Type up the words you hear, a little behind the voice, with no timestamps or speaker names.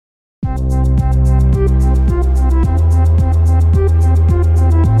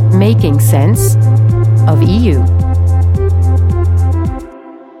Making Sense of EU.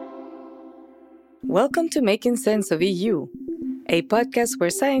 Welcome to Making Sense of EU, a podcast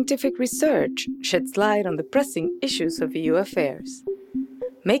where scientific research sheds light on the pressing issues of EU affairs.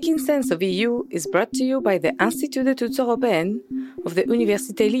 Making Sense of EU is brought to you by the Institut d'études européennes of the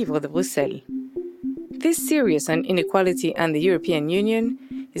Université Libre de Bruxelles. This series on inequality and the European Union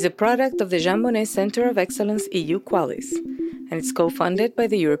is a product of the Jean Monnet Centre of Excellence EU Qualis, and it's co-funded by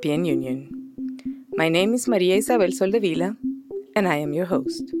the European Union. My name is Maria Isabel Soldevila, and I am your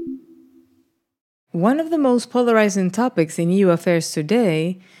host. One of the most polarizing topics in EU affairs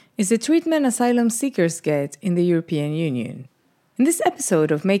today is the treatment asylum seekers get in the European Union. In this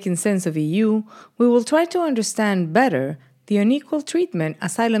episode of Making Sense of EU, we will try to understand better the unequal treatment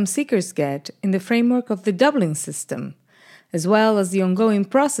asylum seekers get in the framework of the Dublin system, as well as the ongoing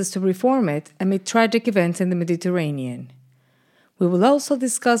process to reform it amid tragic events in the Mediterranean. We will also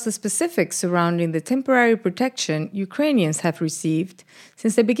discuss the specifics surrounding the temporary protection Ukrainians have received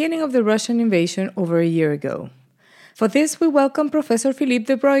since the beginning of the Russian invasion over a year ago. For this, we welcome Professor Philippe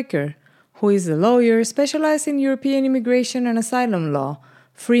De Bruycker, who is a lawyer specialized in European immigration and asylum law,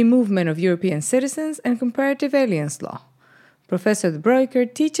 free movement of European citizens, and comparative aliens law. Professor De Bruycker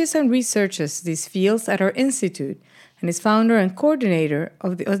teaches and researches these fields at our institute and is founder and coordinator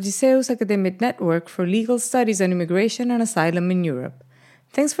of the Odysseus Academic Network for Legal Studies on Immigration and Asylum in Europe.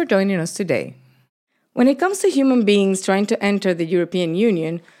 Thanks for joining us today. When it comes to human beings trying to enter the European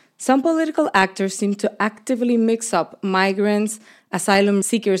Union, some political actors seem to actively mix up migrants, asylum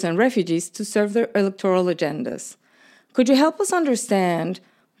seekers, and refugees to serve their electoral agendas. Could you help us understand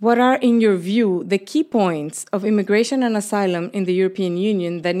what are, in your view, the key points of immigration and asylum in the European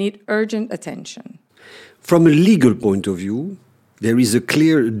Union that need urgent attention? From a legal point of view, there is a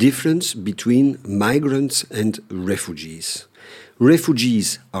clear difference between migrants and refugees.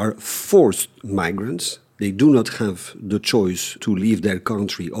 Refugees are forced migrants. They do not have the choice to leave their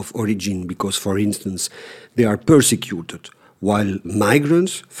country of origin because, for instance, they are persecuted, while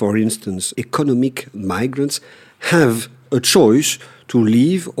migrants, for instance, economic migrants, have a choice to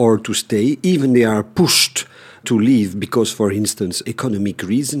leave or to stay, even they are pushed to leave because, for instance, economic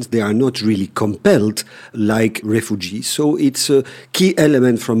reasons, they are not really compelled like refugees. So it's a key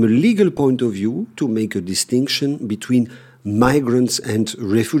element from a legal point of view to make a distinction between migrants and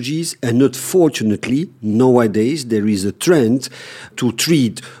refugees, and unfortunately, nowadays there is a trend to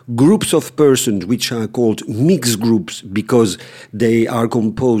treat groups of persons which are called mixed groups because they are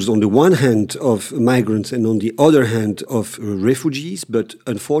composed on the one hand of migrants and on the other hand of refugees, but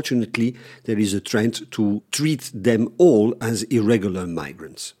unfortunately there is a trend to treat them all as irregular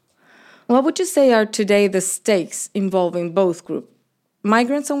migrants. What would you say are today the stakes involving both groups?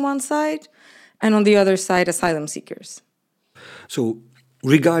 Migrants on one side, and on the other side, asylum seekers. So,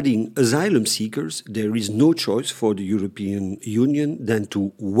 regarding asylum seekers, there is no choice for the European Union than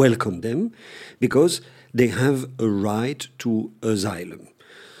to welcome them because they have a right to asylum.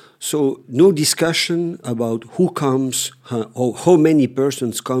 So, no discussion about who comes or how many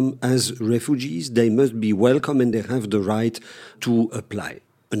persons come as refugees. They must be welcome and they have the right to apply.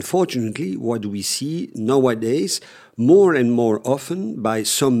 Unfortunately, what we see nowadays, more and more often by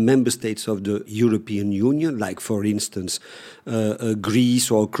some member states of the European Union, like, for instance, Greece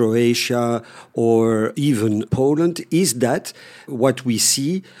or Croatia or even Poland, is that what we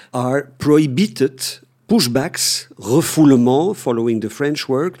see are prohibited pushbacks, refoulement, following the French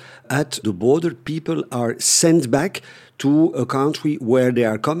word, at the border. People are sent back to a country where they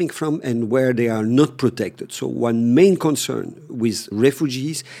are coming from and where they are not protected. So one main concern with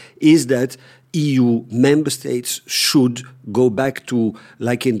refugees is that EU member states should go back to,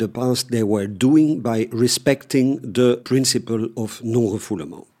 like in the past they were doing, by respecting the principle of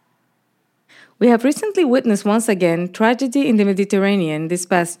non-refoulement. We have recently witnessed once again tragedy in the Mediterranean this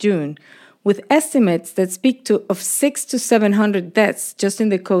past June, with estimates that speak of 600 to 700 deaths just in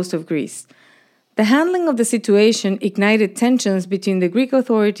the coast of Greece. The handling of the situation ignited tensions between the Greek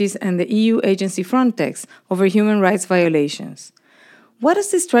authorities and the EU agency Frontex over human rights violations. What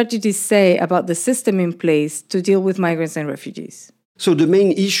does this tragedy say about the system in place to deal with migrants and refugees? So the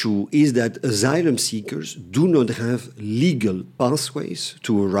main issue is that asylum seekers do not have legal pathways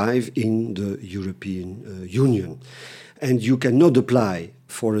to arrive in the European Union. And you cannot apply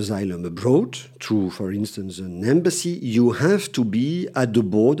for asylum abroad through, for instance, an embassy. You have to be at the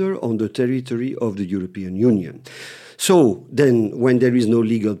border on the territory of the European Union. So then, when there is no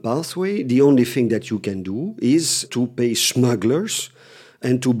legal pathway, the only thing that you can do is to pay smugglers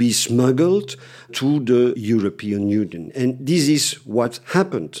and to be smuggled to the European Union. And this is what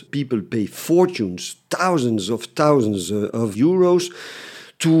happened. People pay fortunes, thousands of euros,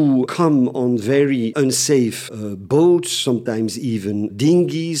 to come on very unsafe boats, sometimes even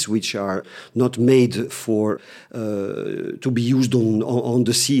dinghies, which are not made for to be used on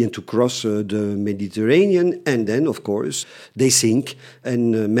the sea and to cross the Mediterranean. And then, of course, they sink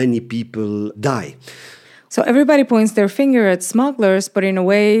and many people die. So everybody points their finger at smugglers, but in a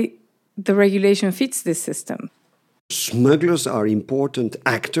way, the regulation fits this system. Smugglers are important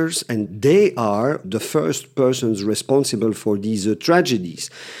actors, and they are the first persons responsible for these tragedies.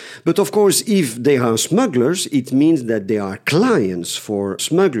 But of course, if they are smugglers, it means that they are clients for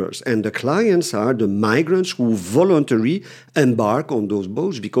smugglers. And the clients are the migrants who voluntarily embark on those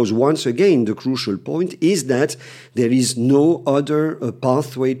boats, because once again, the crucial point is that there is no other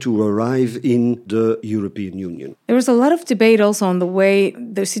pathway to arrive in the European Union. There was a lot of debate also on the way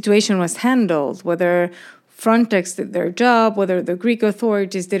the situation was handled, whether Frontex did their job, whether the Greek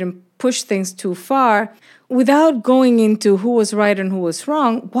authorities didn't push things too far. Without going into who was right and who was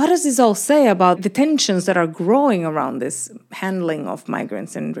wrong, what does this all say about the tensions that are growing around this handling of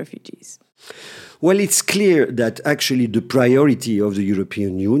migrants and refugees? Well, it's clear that actually the priority of the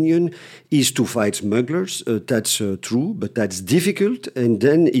European Union is to fight smugglers. That's true, but that's difficult. And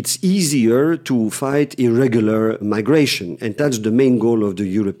then it's easier to fight irregular migration. And that's the main goal of the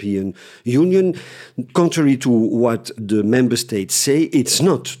European Union. Contrary to what the member states say, it's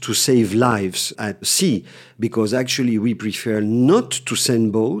not to save lives at sea, because actually we prefer not to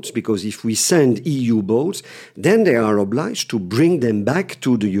send boats, because if we send EU boats, then they are obliged to bring them back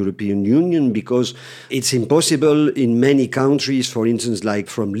to the European Union, because it's impossible in many countries, for instance, like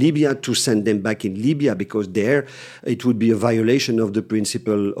from Libya, to send them back in Libya, because there it would be a violation of the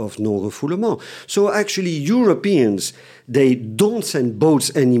principle of non-refoulement. So actually Europeans, they don't send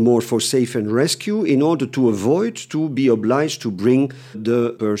boats anymore for safe and rescue in order to avoid to be obliged to bring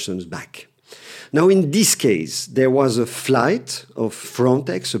the persons back. Now, in this case, there was a flight of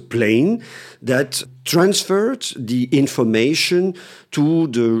Frontex, a plane, that transferred the information to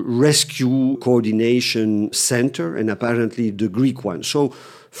the rescue coordination center, and apparently the Greek one. So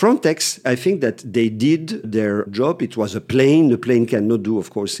Frontex, I think that they did their job. It was a plane. The plane cannot do, of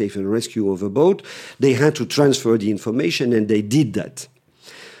course, safe and rescue of a boat. They had to transfer the information, and they did that.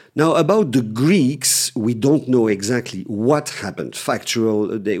 Now, about the Greeks, we don't know exactly what happened.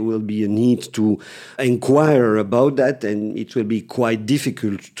 Factual, there will be a need to inquire about that, and it will be quite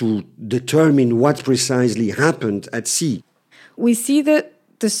difficult to determine what precisely happened at sea. We see that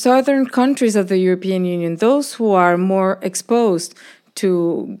the southern countries of the European Union, those who are more exposed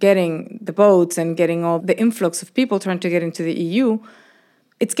to getting the boats and getting all the influx of people trying to get into the EU,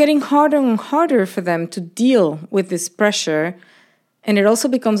 it's getting harder and harder for them to deal with this pressure. And it also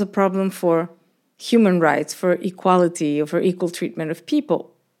becomes a problem for human rights, for equality, or for equal treatment of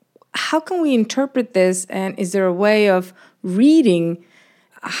people. How can we interpret this? And is there a way of reading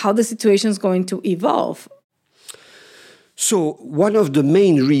how the situation is going to evolve? So one of the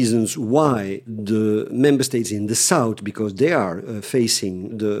main reasons why the member states in the south, because they are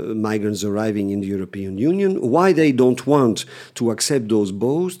facing the migrants arriving in the European Union, why they don't want to accept those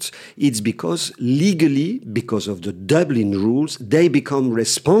boats, it's because legally, because of the Dublin rules, they become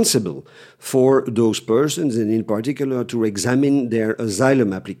responsible for those persons, and in particular to examine their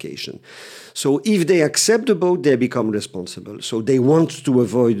asylum application. So if they accept the boat, they become responsible. So they want to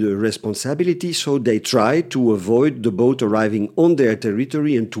avoid the responsibility, so they try to avoid the boat arriving on their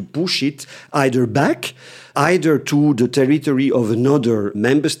territory and to push it either back, either to the territory of another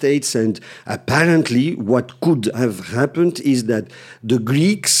member states. And apparently what could have happened is that the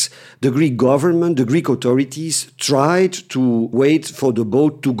Greeks, the Greek government, the Greek authorities tried to wait for the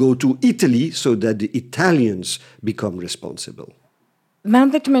boat to go to Italy so that the Italians become responsible. Now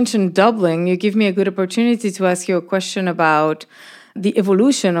that you mentioned Dublin, you give me a good opportunity to ask you a question about the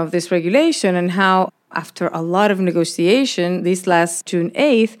evolution of this regulation and how, after a lot of negotiation, this last June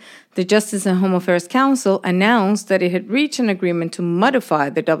 8th, the Justice and Home Affairs Council announced that it had reached an agreement to modify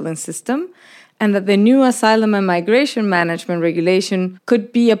the Dublin system and that the new asylum and migration management regulation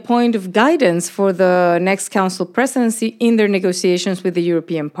could be a point of guidance for the next council presidency in their negotiations with the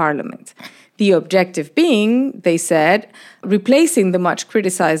European Parliament. The objective being, they said, replacing the much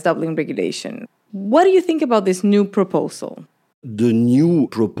criticized Dublin regulation. What do you think about this new proposal? The new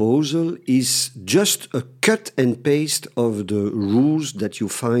proposal is just a cut and paste of the rules that you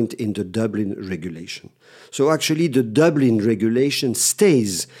find in the Dublin regulation. So actually the Dublin regulation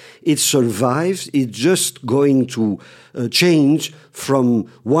stays. It survives. It's just going to change from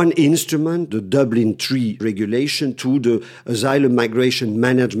one instrument, the Dublin III regulation, to the Asylum Migration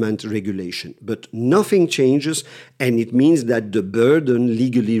Management regulation. But nothing changes, and it means that the burden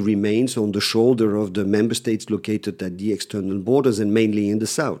legally remains on the shoulder of the member states located at the external borders and mainly in the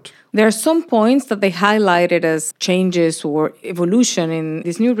south. There are some points that they highlighted as changes or evolution in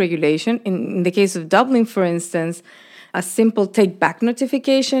this new regulation. In the case of Dublin, for instance, a simple take-back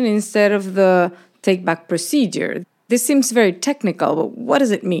notification instead of the take-back procedure. This seems very technical, but what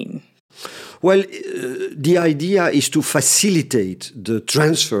does it mean? Well, the idea is to facilitate the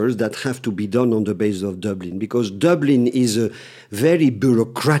transfers that have to be done on the basis of Dublin, because Dublin is a very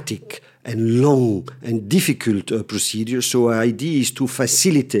bureaucratic and long and difficult procedure. So our idea is to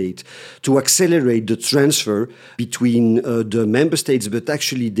facilitate, to accelerate the transfer between the member states, but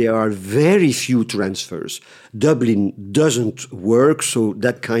actually there are very few transfers. Dublin doesn't work, so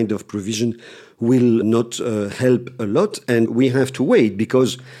that kind of provision will not help a lot, and we have to wait,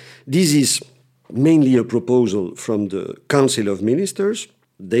 because this is mainly a proposal from the Council of Ministers.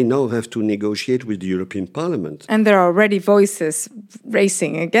 They now have to negotiate with the European Parliament. And there are already voices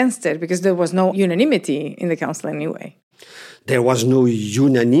racing against it because there was no unanimity in the Council anyway. There was no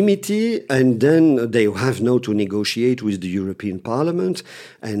unanimity, and then they have now to negotiate with the European Parliament,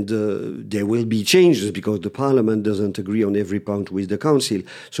 and there will be changes because the Parliament doesn't agree on every point with the Council.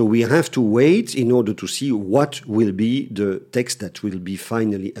 So we have to wait in order to see what will be the text that will be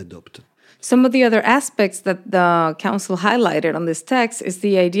finally adopted. Some of the other aspects that the Council highlighted on this text is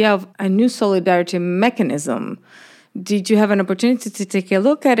the idea of a new solidarity mechanism. Did you have an opportunity to take a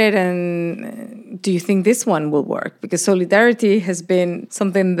look at it, and do you think this one will work? Because solidarity has been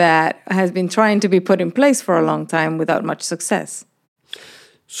something that has been trying to be put in place for a long time without much success.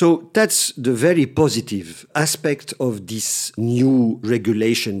 So that's the very positive aspect of this new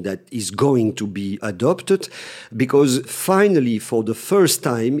regulation that is going to be adopted, because finally, for the first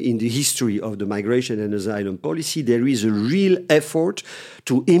time in the history of the migration and asylum policy, there is a real effort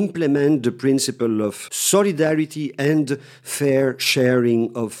to implement the principle of solidarity and fair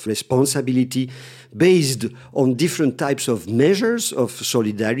sharing of responsibility based on different types of measures of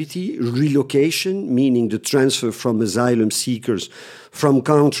solidarity, relocation, meaning the transfer from asylum seekers from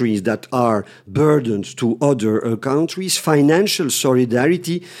countries that are burdened to other countries, financial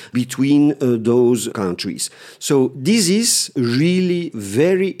solidarity between those countries. So this is really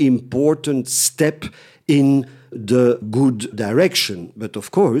very important step in the good direction. But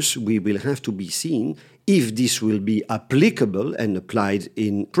of course, we will have to be seen if this will be applicable and applied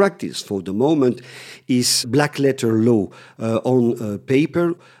in practice. For the moment, is black letter law on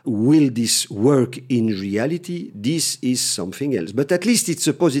paper. Will this work in reality? This is something else. But at least it's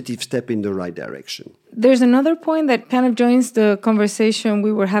a positive step in the right direction. There's another point that kind of joins the conversation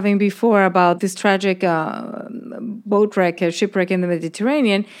we were having before about this tragic boat wreck, shipwreck in the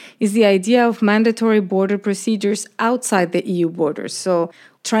Mediterranean, is the idea of mandatory border procedures outside the EU borders. So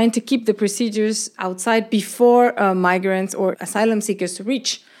trying to keep the procedures outside before migrants or asylum seekers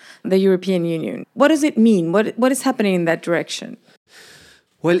reach the European Union. What does it mean? What is happening in that direction?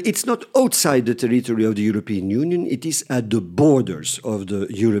 Well, it's not outside the territory of the European Union, it is at the borders of the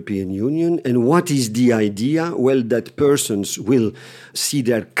European Union. And what is the idea? Well, that persons will see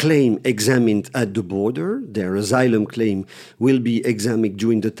their claim examined at the border. Their asylum claim will be examined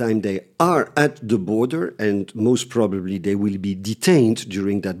during the time they are at the border, and most probably they will be detained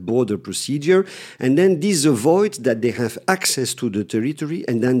during that border procedure. And then this avoids that they have access to the territory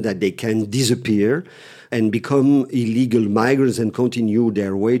and then that they can disappear and become illegal migrants and continue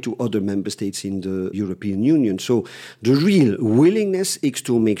their way to other member states in the European Union. So the real willingness is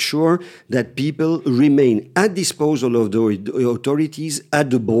to make sure that people remain at disposal of the authorities at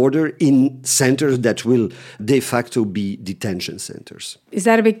the border in centers that will de facto be detention centers. Is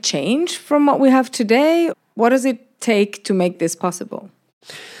that a big change from what we have today? What does it take to make this possible?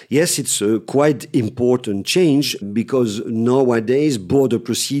 Yes, it's a quite important change because nowadays border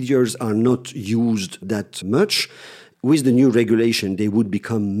procedures are not used that much. With the new regulation, they would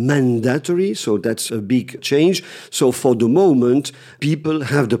become mandatory, so that's a big change. So for the moment, people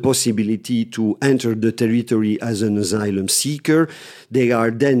have the possibility to enter the territory as an asylum seeker. They are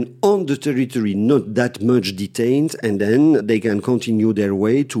then on the territory, not that much detained, and then they can continue their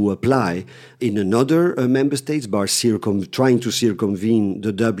way to apply in another member state by trying to circumvene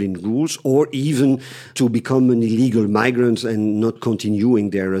the Dublin rules, or even to become an illegal migrant and not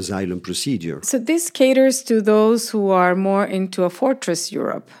continuing their asylum procedure. So this caters to those who are more into a fortress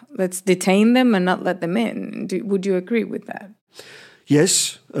Europe. Let's detain them and not let them in. Would you agree with that?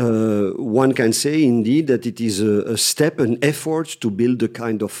 Yes, one can say indeed that it is a step, an effort to build a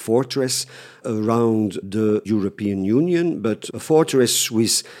kind of fortress around the European Union, but a fortress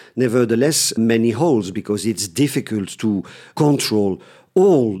with nevertheless many holes, because it's difficult to control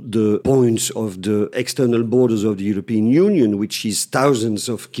all the points of the external borders of the European Union, which is thousands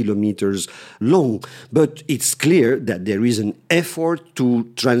of kilometers long. But it's clear that there is an effort to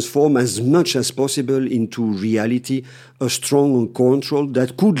transform as much as possible into reality a strong control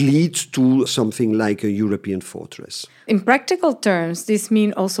that could lead to something like a European fortress. In practical terms, this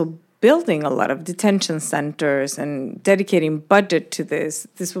means also building a lot of detention centers and dedicating budget to this.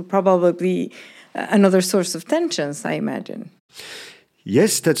 This will probably be another source of tensions, I imagine.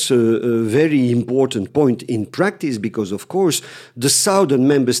 Yes, that's a very important point in practice because, of course, the southern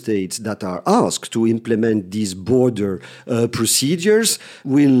member states that are asked to implement these border procedures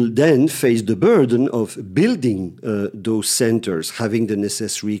will then face the burden of building those centers, having the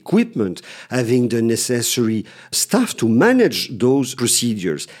necessary equipment, having the necessary staff to manage those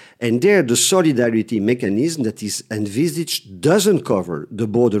procedures. And there, the solidarity mechanism that is envisaged doesn't cover the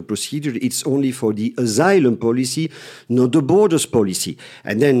border procedure. It's only for the asylum policy, not the borders policy.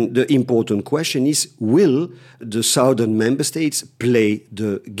 And then the important question is, will the southern member states play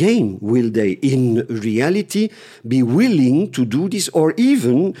the game? Will they, in reality, be willing to do this or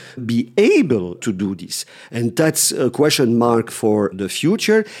even be able to do this? And that's a question mark for the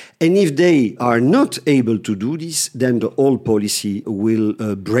future. And if they are not able to do this, then the whole policy will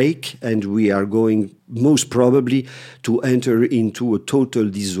break. And we are going most probably to enter into a total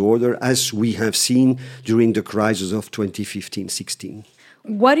disorder, as we have seen during the crisis of 2015-16.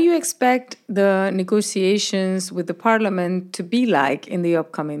 What do you expect the negotiations with the parliament to be like in the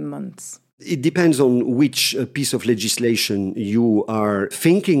upcoming months? It depends on which piece of legislation you are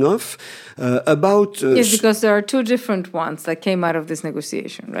thinking of. Yes, because there are two different ones that came out of this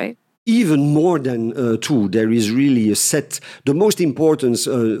negotiation, right? Even more than two, there is really a set. The most important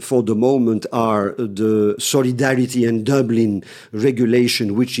for the moment are the Solidarity and Dublin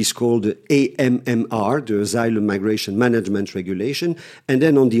regulation, which is called the AMMR, the Asylum Migration Management Regulation, and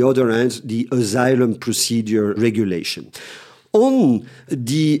then on the other hand, the Asylum Procedure Regulation. On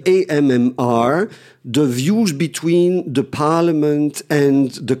the AMMR, the views between the Parliament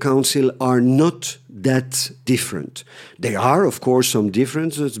and the Council are not that different. There are, of course, some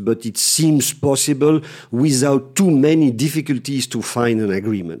differences, but it seems possible without too many difficulties to find an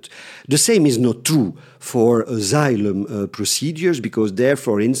agreement. The same is not true for asylum procedures, because there,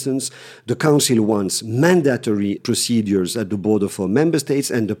 for instance, the Council wants mandatory procedures at the border for member states,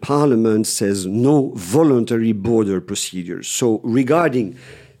 and the Parliament says no voluntary border procedures. So regarding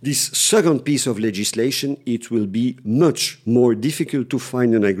this second piece of legislation, it will be much more difficult to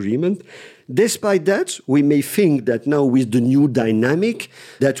find an agreement. Despite that, we may think that now with the new dynamic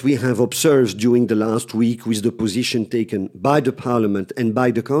that we have observed during the last week with the position taken by the Parliament and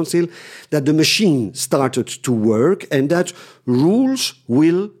by the Council, that the machine started to work and that rules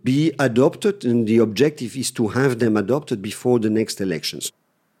will be adopted, and the objective is to have them adopted before the next elections.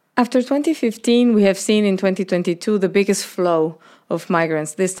 After 2015, we have seen in 2022 the biggest flow of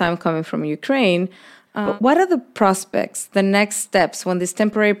migrants, this time coming from Ukraine. What are the prospects, the next steps when this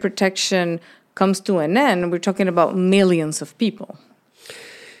temporary protection comes to an end? We're talking about millions of people.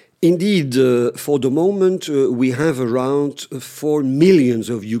 Indeed, for the moment, we have around 4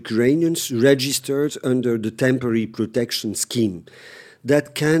 million of Ukrainians registered under the temporary protection scheme.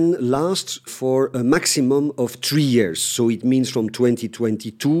 That can last for a maximum of 3 years. So it means from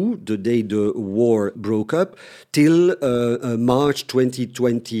 2022, the day the war broke up, till March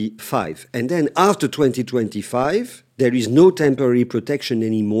 2025. And then after 2025, there is no temporary protection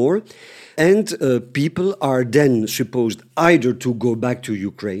anymore. And people are then supposed either to go back to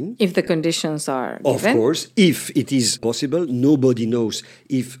Ukraine. If the conditions are given. Of course, if it is possible. Nobody knows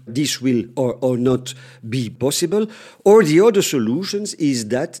if this will or not be possible. Or the other solutions is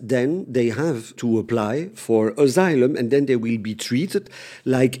that then they have to apply for asylum, and then they will be treated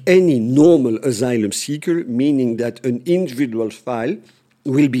like any normal asylum seeker, meaning that an individual file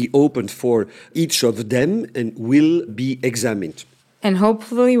will be opened for each of them and will be examined. And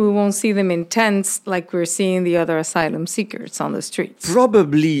hopefully we won't see them in tents like we're seeing the other asylum seekers on the streets.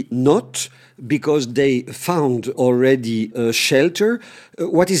 Probably not. because they found already a shelter.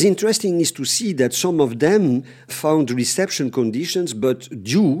 What is interesting is to see that some of them found reception conditions, but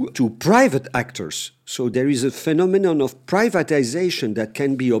due to private actors. So there is a phenomenon of privatization that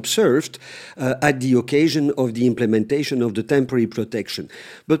can be observed at the occasion of the implementation of the temporary protection.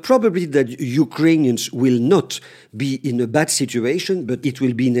 But probably that Ukrainians will not be in a bad situation, but it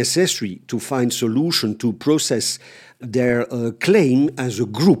will be necessary to find solution to process their claim as a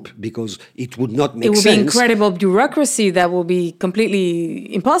group, because it would not make sense. It will be incredible bureaucracy that will be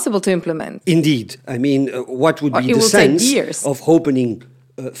completely impossible to implement. Indeed. I mean, what would be the sense of opening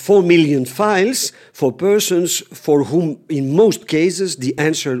 4 million files for persons for whom, in most cases, the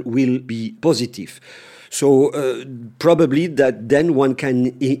answer will be positive? So probably that then one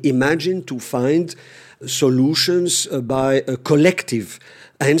can imagine to find solutions by a collective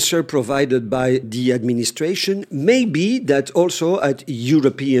answer provided by the administration. Maybe that also at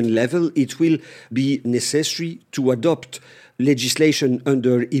European level it will be necessary to adopt legislation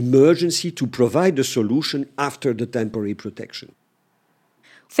under emergency to provide a solution after the temporary protection.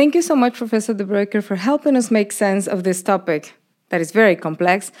 Thank you so much, Professor De Bruycker, for helping us make sense of this topic that is very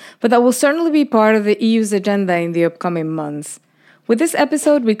complex, but that will certainly be part of the EU's agenda in the upcoming months. With this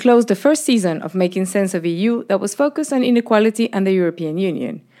episode, we close the first season of Making Sense of EU that was focused on inequality and the European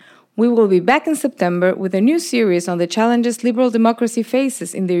Union. We will be back in September with a new series on the challenges liberal democracy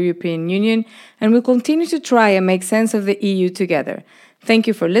faces in the European Union, and we'll continue to try and make sense of the EU together. Thank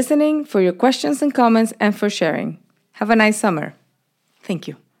you for listening, for your questions and comments, and for sharing. Have a nice summer. Thank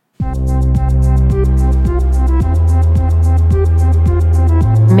you.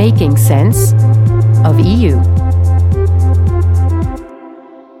 Making Sense of EU.